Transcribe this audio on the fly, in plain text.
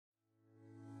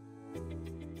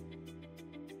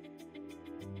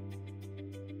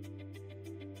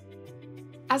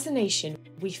As a nation,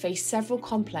 we face several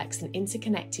complex and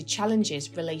interconnected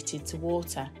challenges related to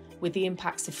water, with the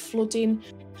impacts of flooding,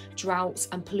 droughts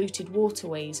and polluted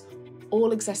waterways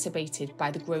all exacerbated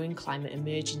by the growing climate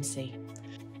emergency.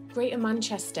 Greater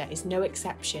Manchester is no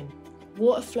exception.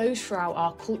 Water flows throughout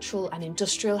our cultural and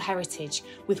industrial heritage,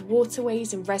 with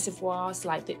waterways and reservoirs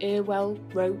like the Irwell,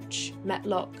 Roach,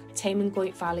 Metlock, Tame and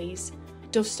Goyt Valleys,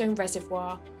 Dovestone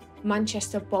Reservoir,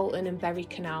 Manchester, Bolton and Bury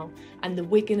Canal, and the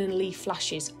Wigan and Lee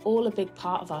Flashes, all a big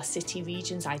part of our city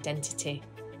region's identity.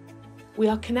 We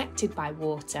are connected by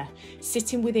water,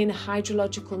 sitting within a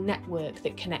hydrological network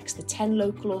that connects the 10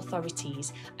 local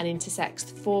authorities and intersects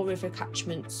the 4 river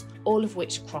catchments, all of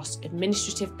which cross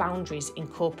administrative boundaries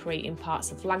incorporating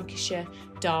parts of Lancashire,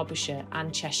 Derbyshire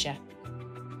and Cheshire.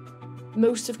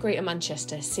 Most of Greater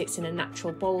Manchester sits in a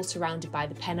natural bowl surrounded by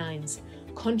the Pennines,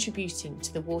 contributing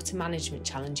to the water management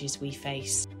challenges we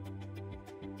face.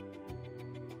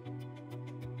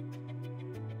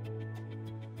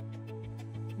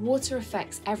 Water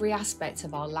affects every aspect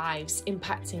of our lives,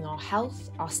 impacting our health,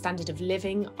 our standard of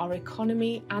living, our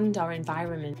economy and our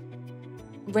environment.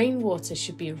 Rainwater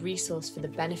should be a resource for the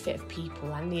benefit of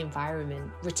people and the environment,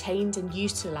 retained and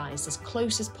utilised as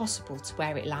close as possible to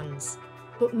where it lands.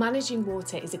 But managing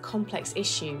water is a complex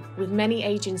issue, with many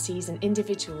agencies and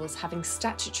individuals having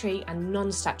statutory and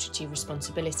non-statutory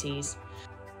responsibilities.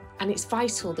 And it's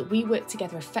vital that we work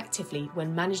together effectively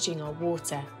when managing our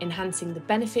water, enhancing the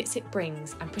benefits it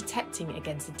brings and protecting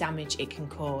against the damage it can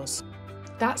cause.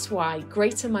 That's why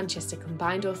Greater Manchester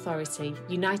Combined Authority,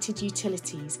 United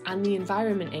Utilities and the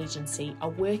Environment Agency are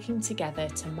working together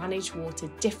to manage water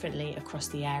differently across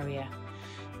the area,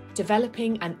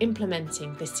 developing and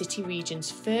implementing the city region's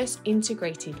first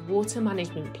integrated water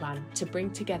management plan to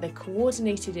bring together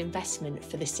coordinated investment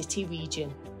for the city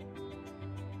region.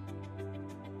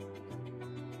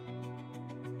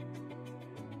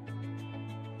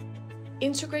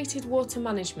 Integrated water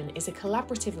management is a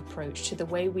collaborative approach to the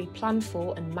way we plan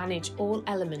for and manage all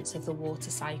elements of the water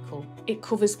cycle. It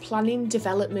covers planning,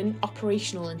 development,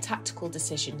 operational and tactical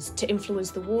decisions to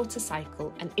influence the water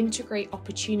cycle and integrate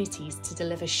opportunities to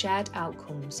deliver shared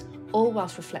outcomes, all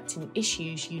whilst reflecting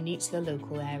issues unique to the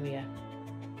local area.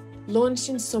 Launched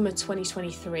in summer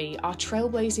 2023, our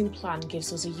trailblazing plan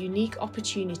gives us a unique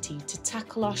opportunity to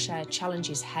tackle our shared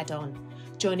challenges head-on,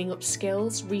 joining up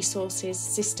skills, resources,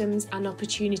 systems and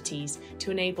opportunities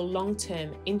to enable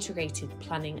long-term integrated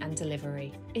planning and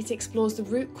delivery. It explores the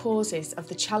root causes of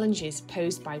the challenges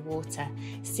posed by water,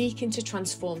 seeking to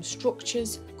transform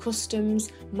structures,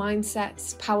 customs,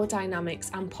 mindsets, power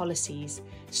dynamics and policies,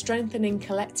 strengthening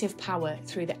collective power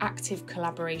through the active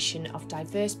collaboration of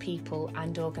diverse people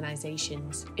and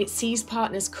organisations. It sees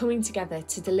partners coming together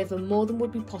to deliver more than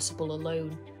would be possible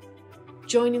alone,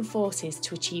 joining forces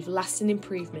to achieve lasting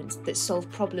improvements that solve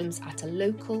problems at a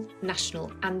local, national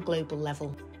and global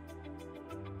level.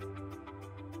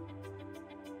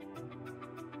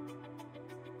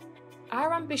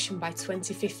 Our ambition by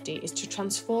 2050 is to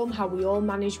transform how we all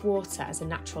manage water as a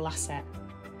natural asset.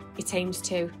 It aims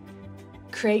to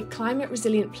create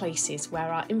climate-resilient places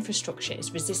where our infrastructure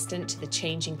is resistant to the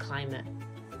changing climate,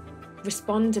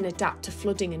 respond and adapt to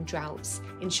flooding and droughts,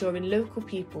 ensuring local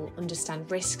people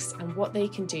understand risks and what they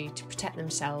can do to protect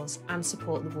themselves and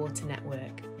support the water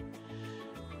network.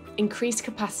 Increase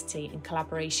capacity and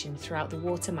collaboration throughout the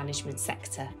water management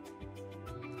sector.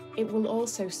 It will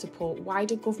also support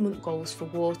wider government goals for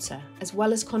water, as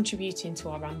well as contributing to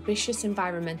our ambitious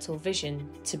environmental vision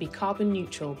to be carbon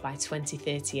neutral by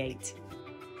 2038.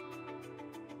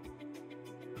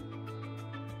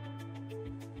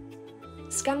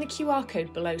 Scan the QR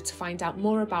code below to find out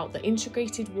more about the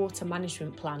integrated water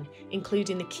management plan,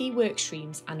 including the key work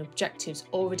streams and objectives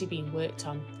already being worked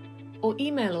on, or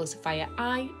email us via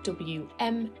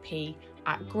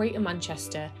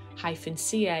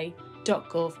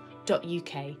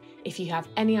iwmp@greatermanchester-ca.gov.uk if you have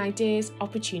any ideas,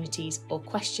 opportunities or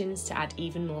questions to add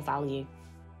even more value.